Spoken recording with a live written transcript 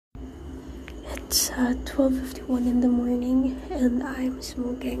It's 12:51 in the morning, and I'm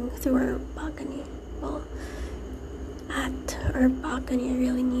smoking through our balcony. Well, at our balcony, I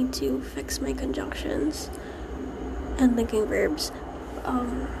really need to fix my conjunctions and linking verbs.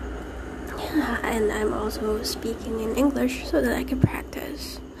 And I'm also speaking in English so that I can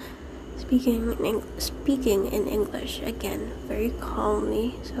practice speaking in English again very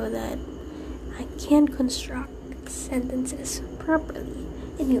calmly, so that I can construct sentences properly.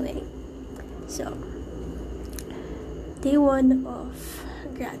 Anyway, so day 1 of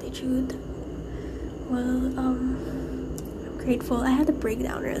gratitude. Well, I'm grateful. I had a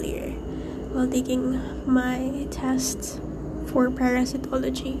breakdown earlier while taking my tests for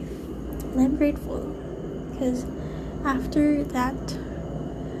parasitology, and I'm grateful because after that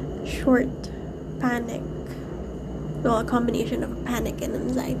short panic, well, a combination of panic and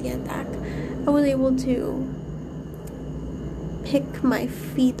anxiety attack, I was able to pick my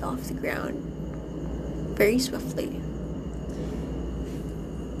feet off the ground very swiftly.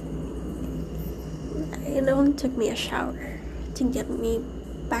 It only took me a shower to get me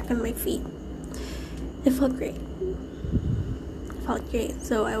back on my feet. It felt great.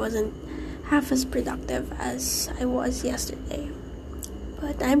 So I wasn't half as productive as I was yesterday.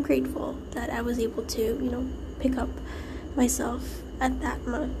 But I'm grateful that I was able to, pick up myself at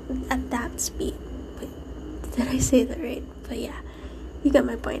that speed. Wait, did I say that right? But yeah, you got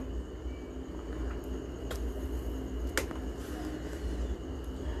my point.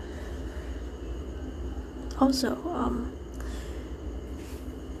 Also,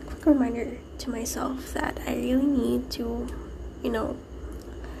 quick reminder to myself that I really need to,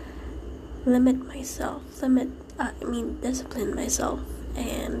 discipline myself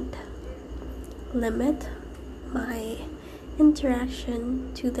and limit my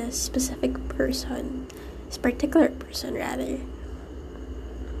interaction to this particular person rather,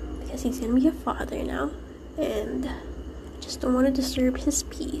 because he's gonna be a father now, and I just don't want to disturb his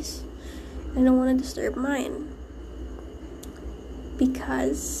peace. I don't want to disturb mine,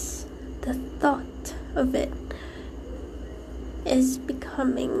 because the thought of it is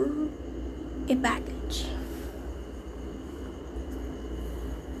becoming a baggage.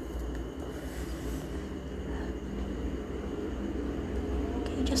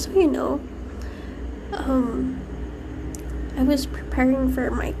 Okay, just so you know, I was preparing for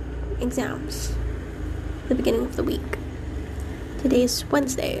my exams at the beginning of the week. Today's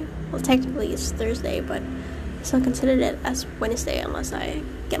Wednesday. Well, technically it's Thursday, but I still considered it as Wednesday unless I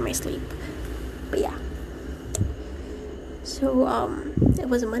get my sleep. But yeah. So, it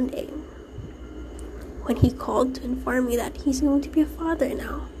was a Monday when he called to inform me that he's going to be a father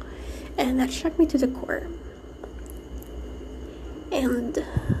now. And that shook me to the core. And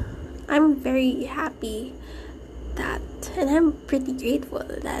I'm very happy and I'm pretty grateful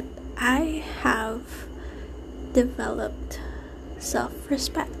that I have developed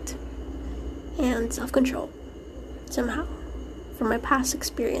self-respect and self-control somehow from my past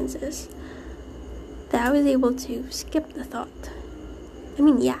experiences, that I was able to skip the thought. I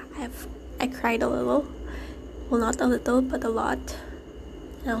mean, yeah, I cried a little. Well, not a little, but a lot.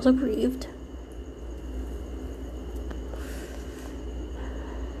 I also grieved,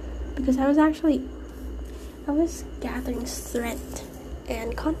 because I was gathering strength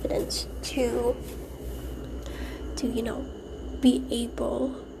and confidence to be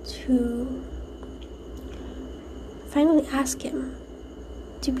able to finally ask him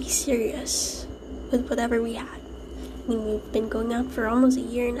to be serious with whatever we had. I mean, we've been going out for almost a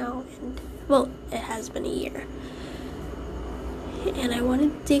year now, and well, it has been a year. And I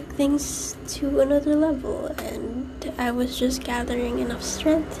wanted to take things to another level, and I was just gathering enough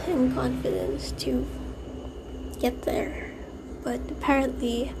strength and confidence to get there. But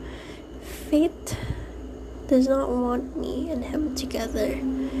apparently, fate does not want me and him together,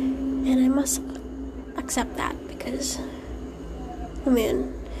 and I must accept that, because I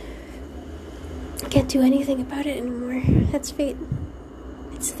can't do anything about it anymore. That's fate.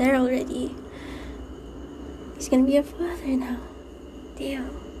 It's there already. He's gonna be a father now. Damn.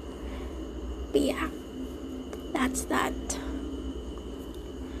 But yeah, that's that.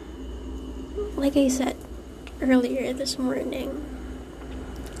 Like I said earlier this morning,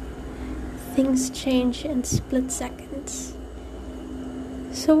 things change in split seconds.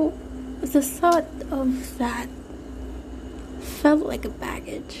 So the thought of that felt like a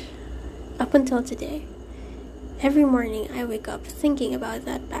baggage up until today. Every morning I wake up thinking about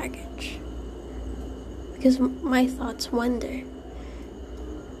that baggage, because my thoughts wander.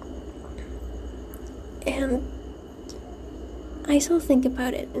 And I still think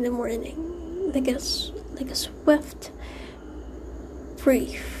about it in the morning, like a swift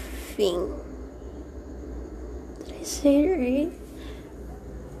briefing Did I say it right?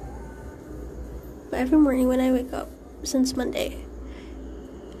 But every morning when I wake up, since Monday,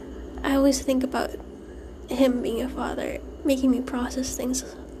 I always think about him being a father, making me process things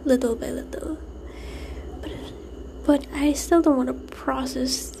little by little. But I still don't want to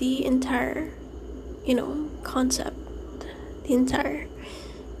process the entire, concept, the entire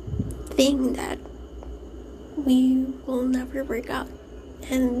thing that we will never work out.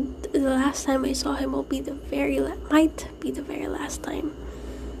 And the last time I saw him might be the very last time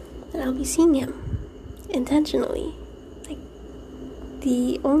that I'll be seeing him intentionally. Like,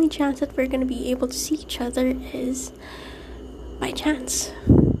 the only chance that we're gonna be able to see each other is by chance.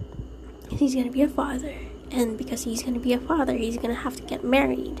 He's gonna be a father, and because he's gonna be a father, he's gonna have to get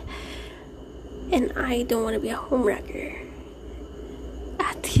married. And I don't want to be a homewrecker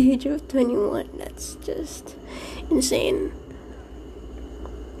at the age of 21. That's just insane.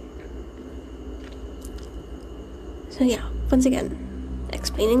 So yeah, once again,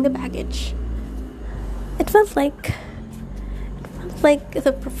 explaining the baggage. It felt like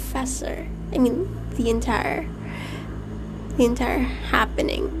the professor. I mean, the entire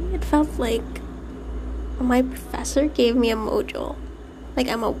happening. It felt like my professor gave me a module. Like,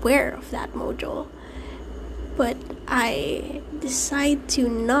 I'm aware of that module, but I decide to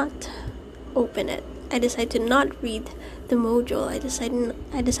not open it. I decide to not read the module. I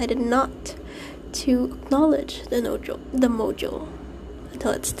decided not to acknowledge the module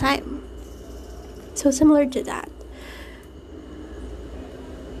until it's time. So similar to that,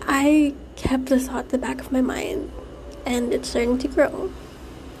 I kept the thought at the back of my mind, and it's starting to grow.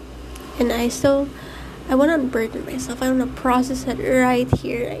 And I want to unburden myself. I want to process it right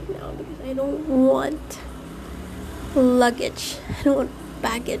here, right now, because I don't want luggage. I don't want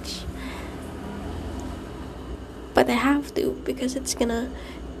baggage. But I have to, because it's gonna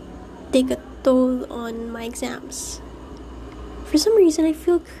take a toll on my exams. For some reason, I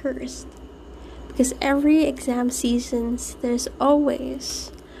feel cursed, because every exam seasons, there's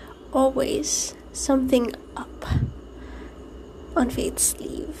always something up on Faith's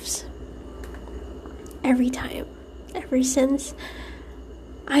sleeves. Every time, ever since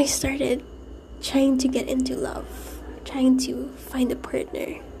I started trying to get into love, trying to find a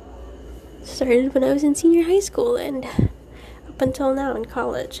partner. Started when I was in senior high school, and up until now in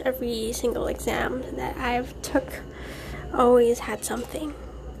college, every single exam that I've took always had something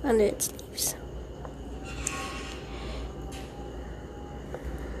under its sleeves.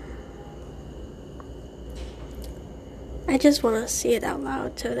 I just want to say it out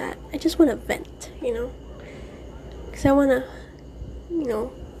loud, so that I just want to vent, because I want to,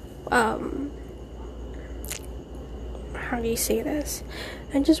 how do you say this?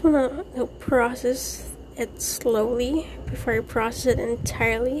 I just want to process it slowly before I process it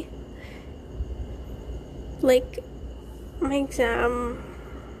entirely. Like, my exam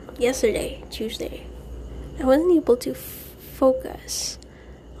yesterday, Tuesday, I wasn't able to focus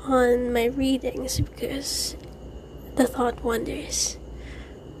on my readings because the thought wanders,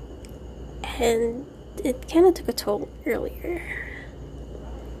 and it kind of took a toll earlier,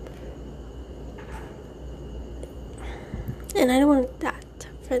 and I don't want that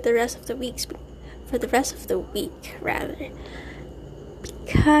for the rest of the week,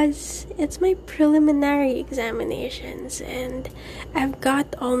 because it's my preliminary examinations, and I've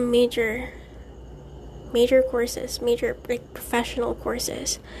got all major courses, professional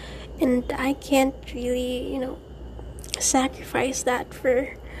courses, and I can't really, sacrifice that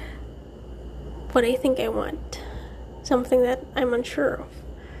for what I think I want, something that I'm unsure of,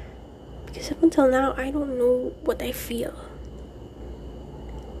 because up until now I don't know what I feel.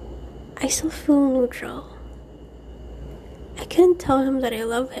 I still feel neutral. I couldn't tell him that I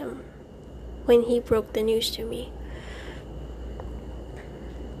love him when he broke the news to me.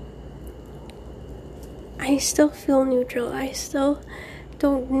 I still feel neutral. I still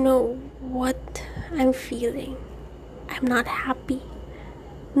don't know what I'm feeling. I'm not happy,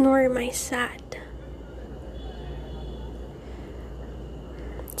 nor am I sad.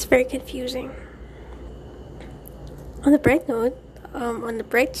 It's very confusing. On the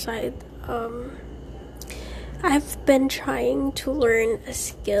bright side, I've been trying to learn a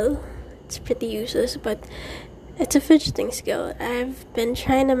skill. It's pretty useless, but it's a fidgeting skill. I've been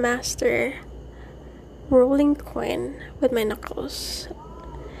trying to master rolling coin with my knuckles,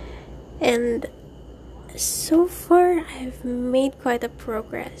 and so far I've made quite a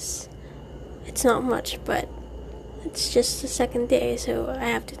progress. It's not much, but it's just the second day, so I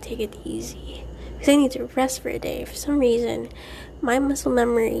have to take it easy because I need to rest for a day. For some reason, my muscle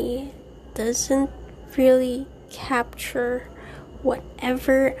memory doesn't really capture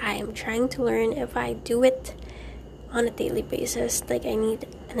whatever I am trying to learn if I do it on a daily basis. Like, I need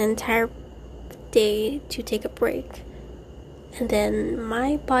an entire day to take a break, and then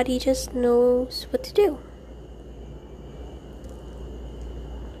my body just knows what to do.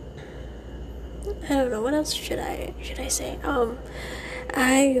 I don't know, what else should I say?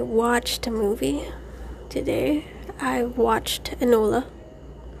 I watched a movie today. I watched Enola.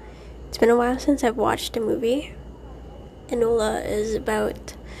 It's been a while since I've watched a movie. Enola is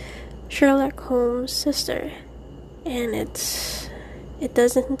about Sherlock Holmes' sister, and it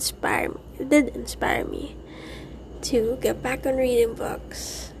did inspire me to get back on reading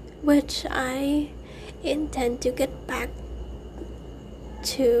books, which I intend to get back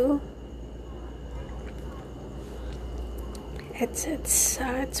to.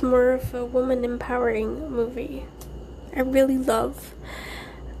 It's more of a woman empowering movie. I really love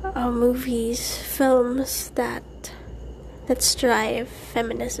movies, films that strive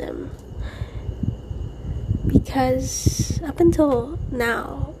feminism, because up until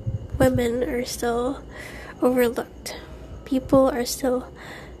now, women are still overlooked. People are still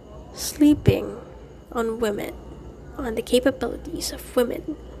sleeping on women, on the capabilities of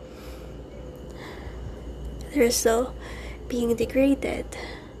women. They're still being degraded,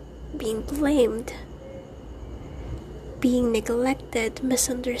 being blamed, being neglected,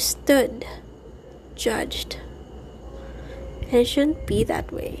 misunderstood, judged. And it shouldn't be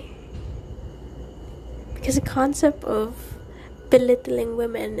that way. Because the concept of belittling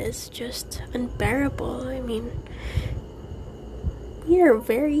women is just unbearable. I mean, we are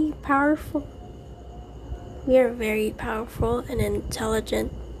very powerful. We are a very powerful and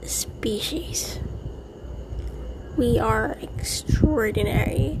intelligent species. We are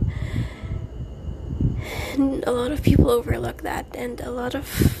extraordinary. And a lot of people overlook that, and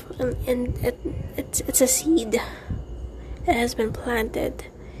it's a seed that has been planted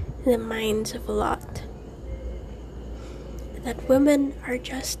in the minds of a lot, that women are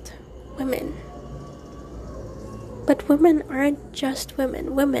just women. But women aren't just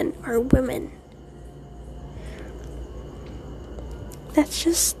women. Women are women. That's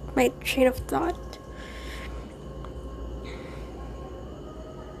just my train of thought.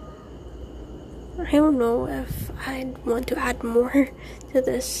 I don't know if I'd want to add more to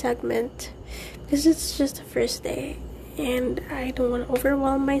this segment, because it's just the first day, and I don't want to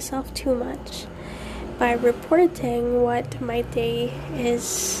overwhelm myself too much by reporting what my day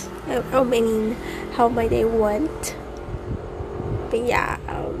is. How my day went. But yeah,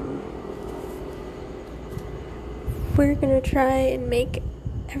 we're gonna try and make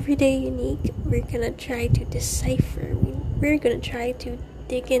every day unique. We're gonna try to decipher. We're gonna try to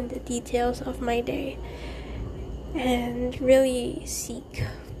dig in the details of my day and really seek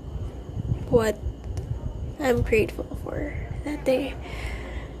what I'm grateful for that day.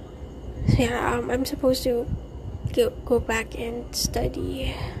 So yeah, I'm supposed to go back and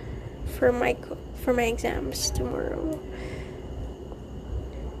study for my exams tomorrow.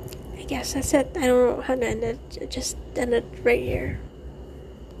 I guess that's it. I don't know how to end it. Just end it right here.